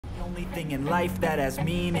only thing in life that has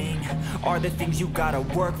meaning are the things you gotta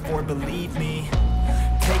work for, believe me.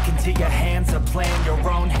 Take into your hands a plan, your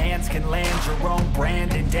own hands can land your own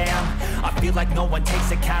brand. And damn, I feel like no one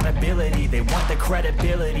takes accountability. They want the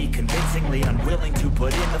credibility, convincingly unwilling to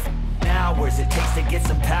put in the hours it takes to get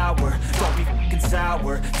some power. Don't be f***ing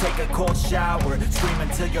sour, take a cold shower, scream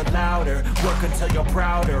until you're louder, work until you're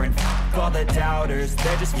prouder, and f*** all the doubters,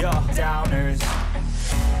 they're just your downers.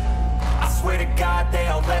 I swear to God they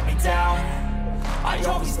all let me down. I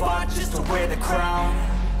always fought just to wear the crown.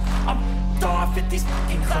 I'm f***ed off at these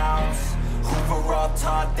f***ing clowns who were all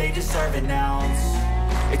taught they deserve an ounce.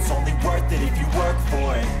 It's only worth it if you work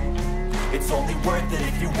for it. It's only worth it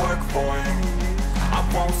if you work for it. I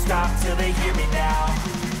won't stop till they hear me now.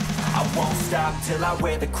 I won't stop till I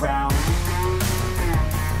wear the crown.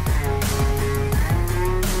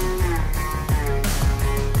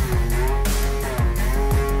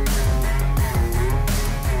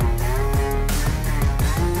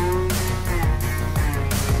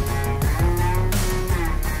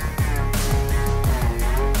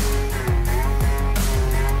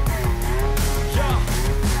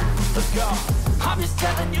 Let's go. I'm just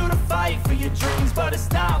telling you to fight for your dreams, but it's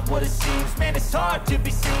not what it seems. Man, it's hard to be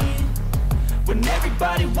seen when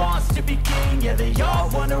everybody wants to be king. Yeah, they all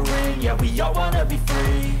wanna ring, yeah, we all wanna be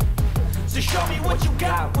free. So show me what you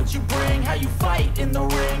got, what you bring, how you fight in the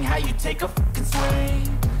ring, how you take a fucking swing.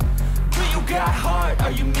 Do you got heart,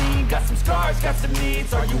 are you mean? Got some scars, got some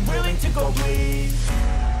needs, are you willing to go bleed?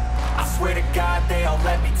 I swear to God they all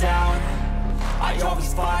let me down. I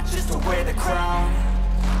always fought just to wear the crown.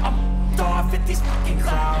 I'm f***ed off at these fucking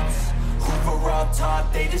clowns who were all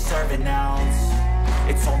taught they deserve an ounce.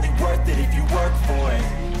 It's only worth it if you work for it.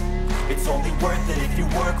 It's only worth it if you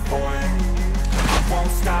work for it. I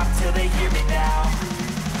won't stop till they hear me now.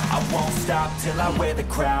 I won't stop till I wear the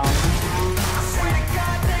crown. I swear to